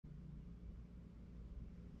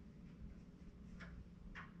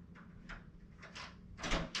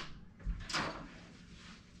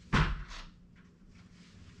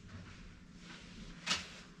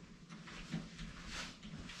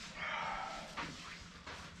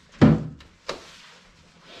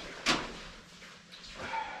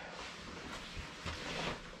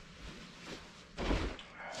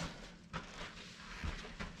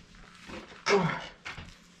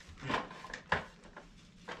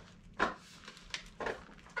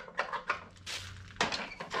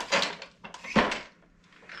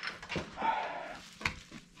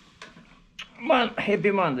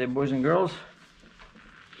Happy Monday, boys and girls.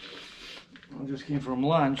 I just came from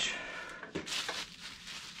lunch. I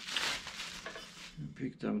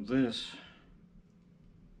picked up this.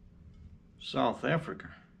 South Africa.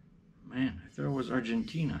 Man, I thought it was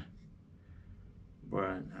Argentina.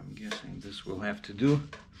 But I'm guessing this will have to do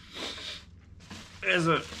as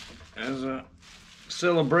a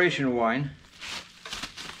celebration wine.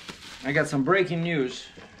 I got some breaking news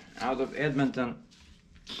out of Edmonton,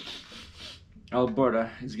 Alberta.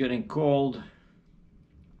 It's getting cold.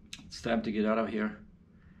 It's time to get out of here.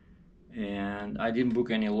 And I didn't book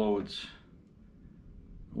any loads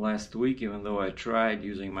last week, even though I tried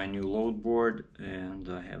using my new load board, and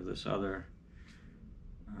I have this other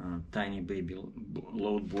tiny baby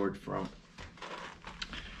load board from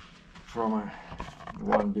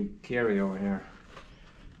one big carry over here.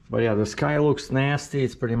 But yeah, the sky looks nasty.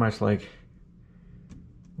 It's pretty much like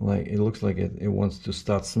it looks like it wants to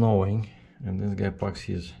start snowing. And this guy parks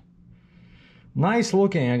his nice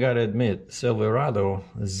looking, I gotta admit, Silverado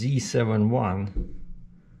Z71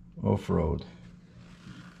 off-road.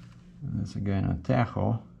 That's a guy in a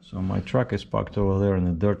Tahoe. So my truck is parked over there in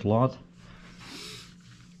the dirt lot.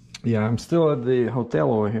 Yeah, I'm still at the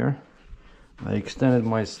hotel over here. I extended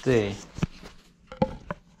my stay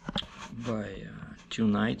by 2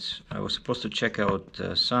 nights. I was supposed to check out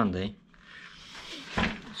Sunday.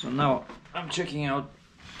 So now I'm checking out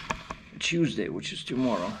Tuesday, which is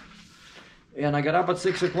tomorrow. And I got up at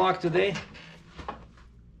 6 o'clock today.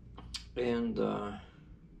 And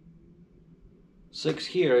 6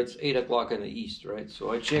 here, it's 8 o'clock in the east, right?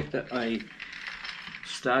 So I checked that I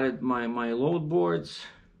started my load boards.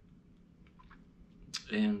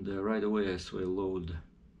 And right away I saw a load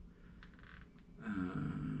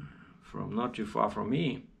from not too far from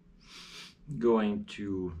me going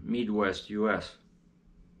to Midwest US.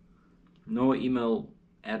 No email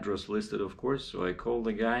address listed, of course, so I called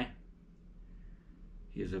the guy.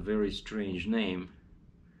 He has a very strange name.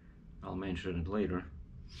 I'll mention it later.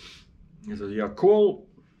 He said, yeah, cool,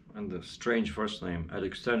 and the strange first name at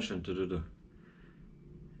extension to.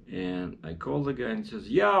 And I called the guy and he says,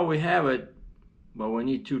 yeah, we have it, but we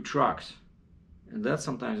need 2 trucks. And that's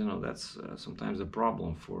sometimes, you know, that's sometimes a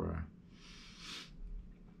problem for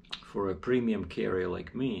a premium carrier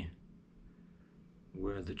like me,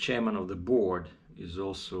 where the chairman of the board is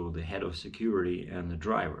also the head of security and the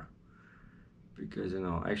driver. Because, you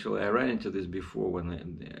know, actually I ran into this before when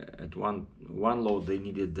at one load they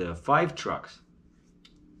needed 5 trucks.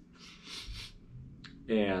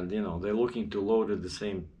 And, you know, they're looking to load at the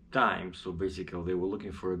same time. So basically they were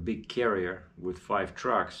looking for a big carrier with 5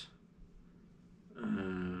 trucks.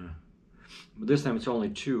 But this time it's only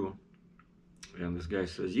 2. And this guy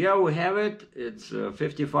says, yeah, we have it. It's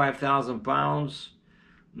 55,000 pounds.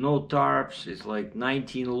 No tarps. It's like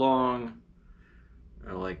 19 long.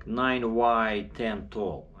 Like 9 wide, 10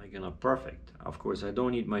 tall. Like, you know, perfect. Of course, I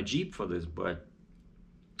don't need my Jeep for this, but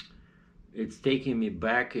it's taking me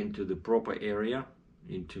back into the proper area,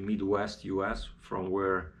 into Midwest US, from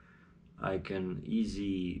where I can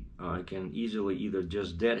easily either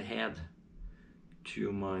just deadhead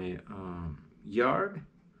to my yard,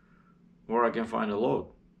 or I can find a load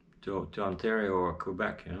to Ontario or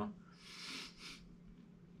Quebec, you know.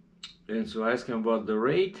 And so I asked him about the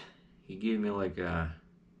rate. He gave me like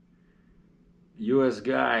US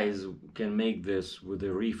guys can make this with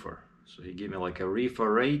a reefer. So he gave me like a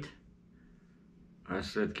reefer rate. I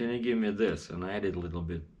said, can you give me this? And I added a little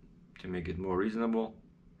bit to make it more reasonable.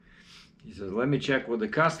 He says, let me check with the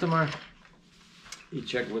customer. He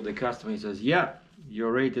checked with the customer. He says, yeah,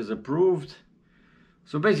 your rate is approved.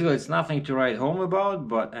 So basically it's nothing to write home about,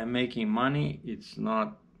 but I'm making money. It's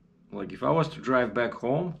not like if I was to drive back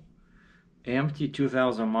home empty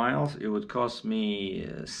 2,000 miles, it would cost me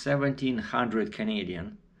 1,700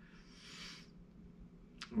 Canadian,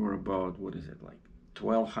 or about, what is it, like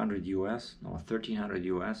 1,200 US, no, 1,300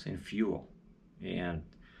 US in fuel. And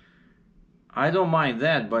I don't mind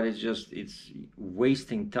that, but it's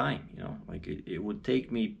wasting time, you know. Like it would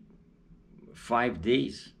take me 5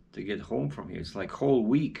 days to get home from here. It's like whole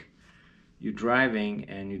week you're driving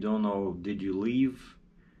and you don't know, did you leave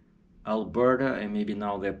Alberta, and maybe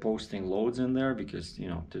now they're posting loads in there because, you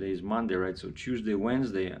know, today's Monday, right? So Tuesday,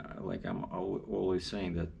 Wednesday, like I'm always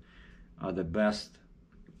saying, that are the best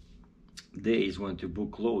days when to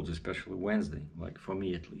book loads, especially Wednesday, like for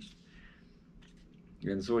me at least.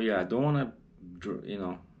 And so yeah, I don't want to, you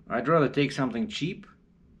know, I'd rather take something cheap,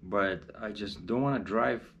 but I just don't want to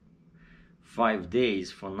drive 5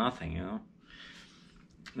 days for nothing, you know.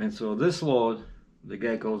 And so this load, the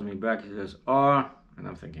guy calls me back, he says, oh, and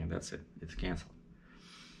I'm thinking, that's it, it's canceled.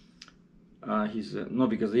 He said, no,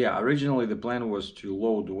 because yeah, originally the plan was to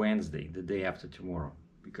load Wednesday, the day after tomorrow,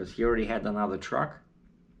 because he already had another truck.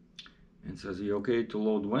 And says, "You okay to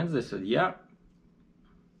load Wednesday?" I said, "Yeah."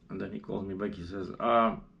 And then he calls me back. He says,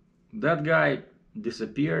 "That guy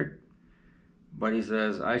disappeared, but he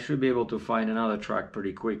says I should be able to find another truck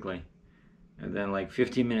pretty quickly." And then like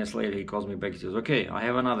 15 minutes later, he calls me back. He says, "Okay, I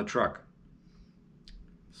have another truck."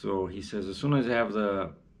 So he says, as soon as I have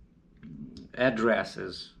the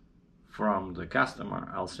addresses from the customer,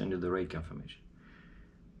 I'll send you the rate confirmation.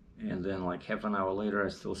 And then like half an hour later, I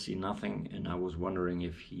still see nothing, and I was wondering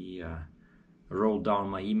if he wrote down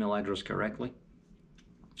my email address correctly.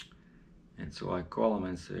 And so I call him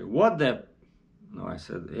and say, "What the?" No, I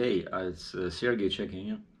said, "Hey, it's Sergei checking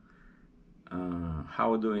in.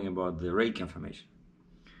 How are we doing about the rate confirmation?"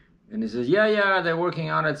 And he says, yeah, they're working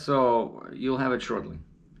on it, so you'll have it shortly."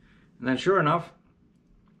 And then sure enough,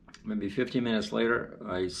 maybe 15 minutes later,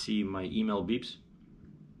 I see my email beeps.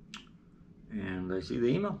 And I see the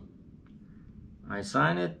email. I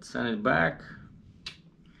sign it, send it back.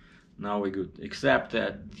 Now we're good. Except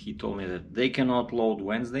that he told me that they cannot load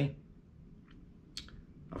Wednesday.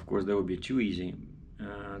 Of course, that would be too easy.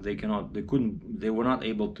 They were not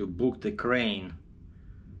able to book the crane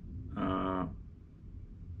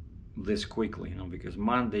this quickly, because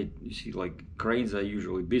Monday, you see, like, cranes are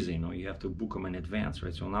usually busy, you have to book them in advance,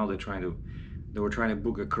 right? So now they were trying to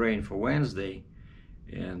book a crane for Wednesday,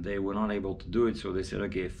 and they were not able to do it. So they said,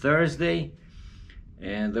 okay, Thursday,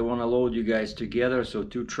 and they want to load you guys together, so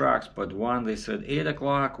 2 trucks, but one, they said 8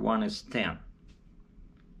 o'clock, one is 10.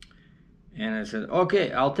 And I said,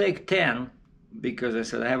 okay, I'll take 10, because I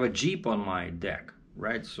said I have a Jeep on my deck,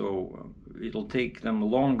 right? So it'll take them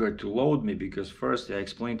longer to load me, because first I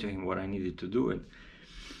explained to him what I needed to do. It.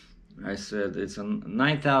 I said it's a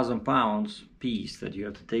 9,000 pounds piece that you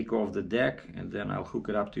have to take off the deck, and then I'll hook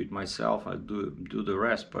it up to it myself. I'll do the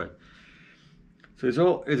rest. But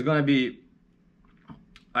so it's going to be,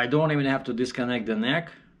 I don't even have to disconnect the neck,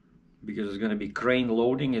 because it's going to be crane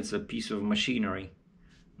loading. It's a piece of machinery,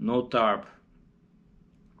 no tarp,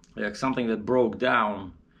 like something that broke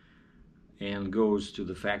down and goes to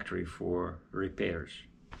the factory for repairs,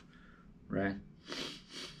 right?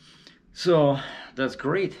 So that's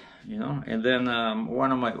great, And then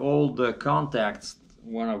one of my old contacts,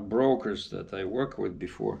 one of brokers that I worked with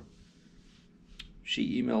before,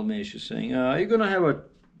 she emailed me. She's saying, "Are you gonna have a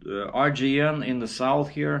RGN in the south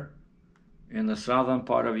here, in the southern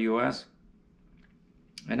part of US?"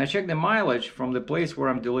 And I checked the mileage from the place where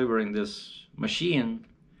I'm delivering this machine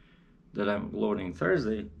that I'm loading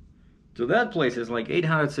Thursday to that place is like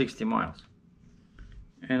 860 miles.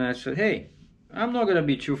 And I said, "Hey, I'm not gonna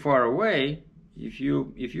be too far away. If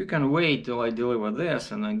you can wait till I deliver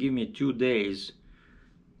this and then give me 2 days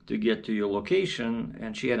to get to your location."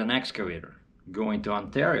 And she had an excavator going to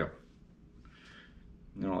Ontario,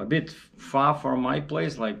 a bit far from my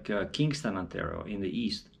place, like Kingston, Ontario, in the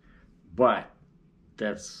east. But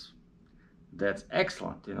that's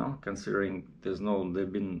excellent, considering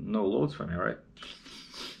there've been no loads for me, right?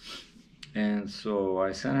 And so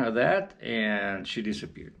I sent her that, and she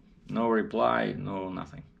disappeared. No reply, no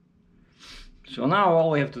nothing. So now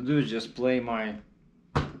all we have to do is just play my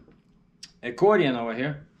accordion over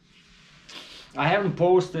here. I haven't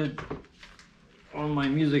posted on my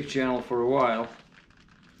music channel for a while,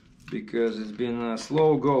 because it's been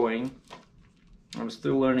slow going. I'm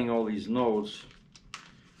still learning all these notes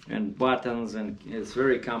and buttons, and it's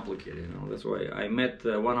very complicated. That's why I met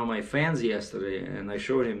one of my fans yesterday, and I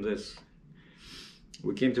showed him this.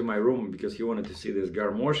 We came to my room because he wanted to see this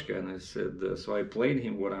Garmoshka, and I said, so I played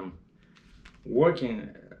him what I'm working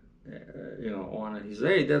on it. He said,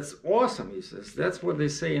 "Hey, that's awesome." He says, "That's what they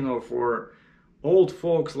say, for old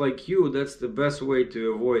folks like you, that's the best way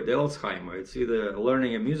to avoid Alzheimer. It's either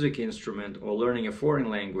learning a music instrument or learning a foreign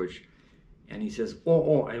language." And he says,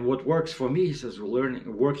 and what works for me," he says,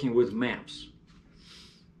 "working with maps."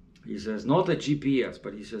 He says, "Not a GPS,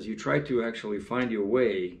 but," he says, "you try to actually find your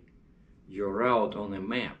way, your route on a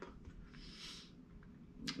map."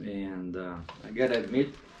 And I gotta admit,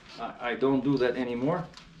 I don't do that anymore.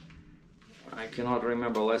 I cannot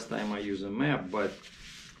remember last time I used a map, but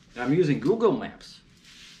I'm using Google Maps,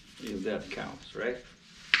 if that counts, right?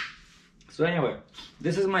 So anyway,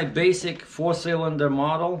 this is my basic 4-cylinder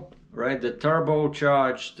model, right? The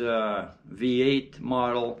turbocharged V8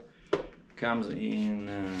 model comes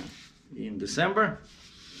in December,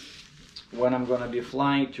 when I'm gonna be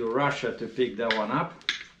flying to Russia to pick that one up.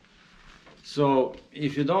 So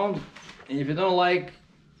if you don't like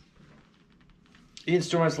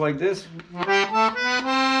instruments like this,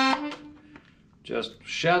 just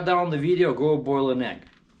shut down the video, go boil an egg.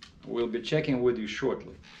 We'll be checking with you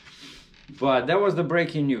shortly. But that was the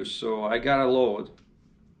breaking news. So I got a load.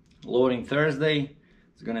 Loading Thursday.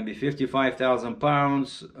 It's gonna be 55,000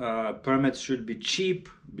 pounds. Permits should be cheap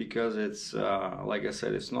because it's, like I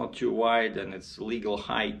said, it's not too wide and it's legal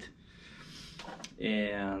height.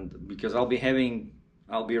 And because I'll be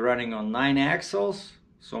running on 9 axles,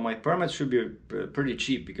 so my permits should be pretty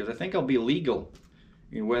cheap, because I think I'll be legal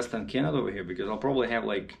in Western Canada over here, because I'll probably have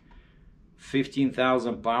like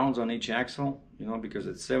 15,000 pounds on each axle, you know, because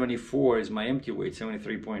it's 74 is my empty weight,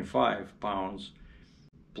 73.5 pounds,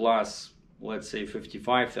 plus let's say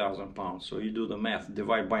 55,000 pounds. So you do the math,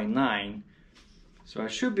 divide by 9. So I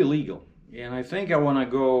should be legal. And I think I want to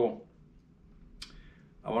go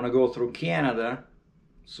through Canada.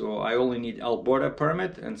 So I only need Alberta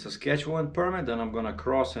permit and Saskatchewan permit, and I'm gonna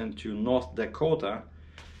cross into North Dakota,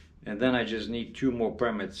 and then I just need 2 more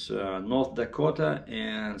permits, North Dakota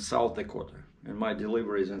and South Dakota, and my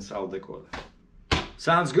delivery is in South Dakota.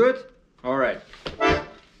 Sounds good? All right,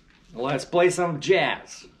 let's play some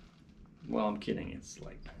jazz. Well, I'm kidding, it's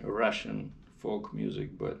like a Russian folk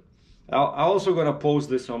music, but I'm also gonna post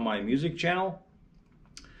this on my music channel.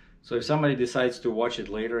 So if somebody decides to watch it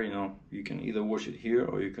later, you know, you can either watch it here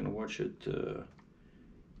or you can watch it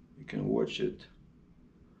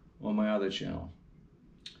on my other channel.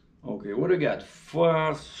 Okay, what do we got?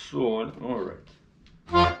 Fa, sol, all right.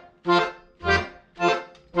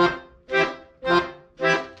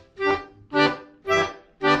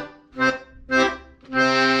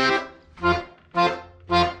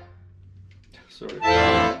 Sorry.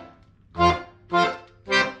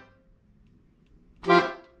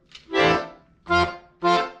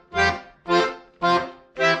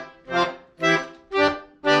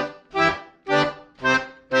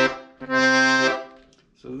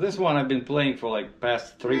 This one I've been playing for like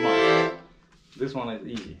past 3 months. This one is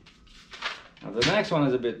easy. Now the next one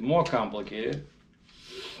is a bit more complicated.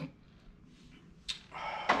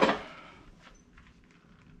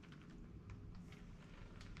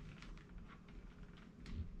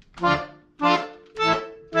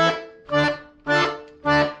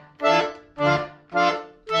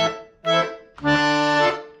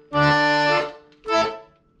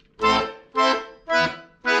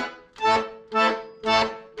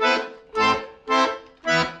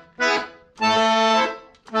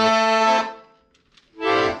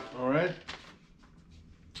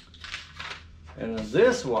 And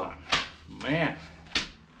this one, man,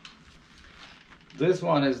 this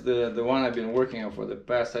one is the one I've been working on for the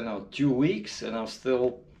past, I don't know, 2 weeks, and I'm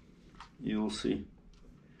still, you'll see.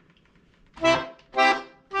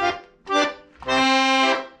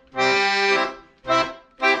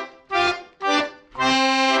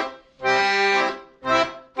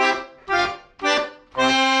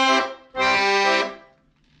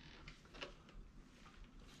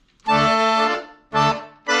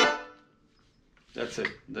 That's it.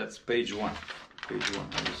 That's page 1. Page 1.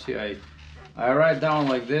 You see, I write down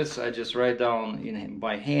like this. I just write down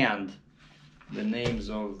by hand the names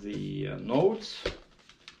of the notes.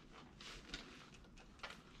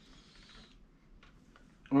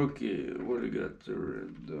 Okay, what do we got?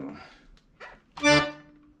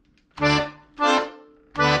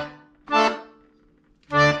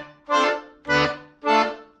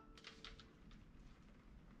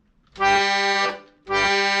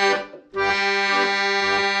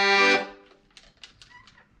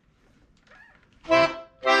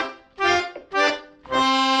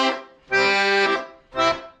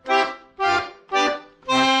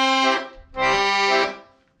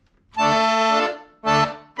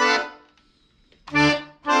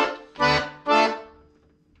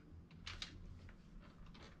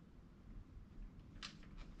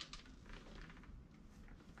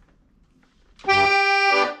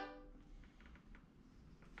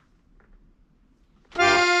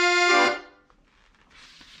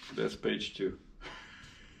 That's page 2.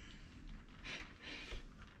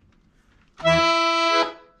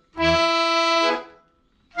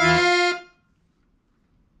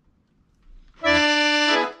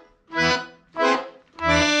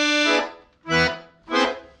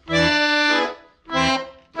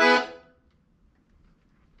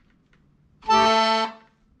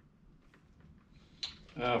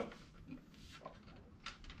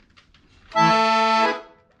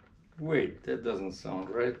 Wait, that doesn't sound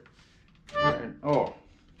right. Oh.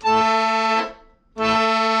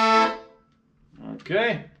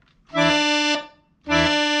 Okay.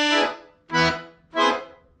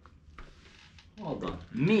 Hold on.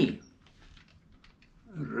 Mi.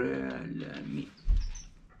 Re, la, mi.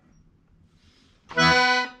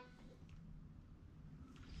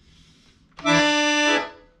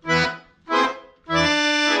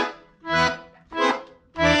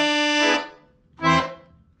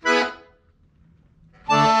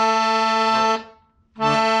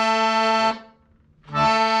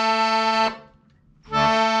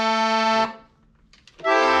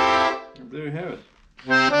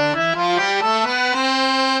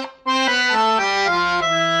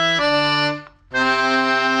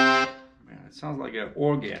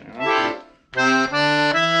 it, you know?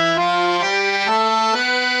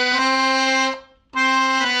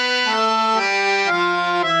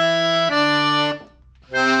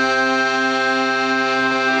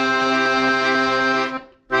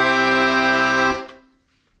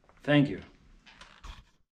 Thank you.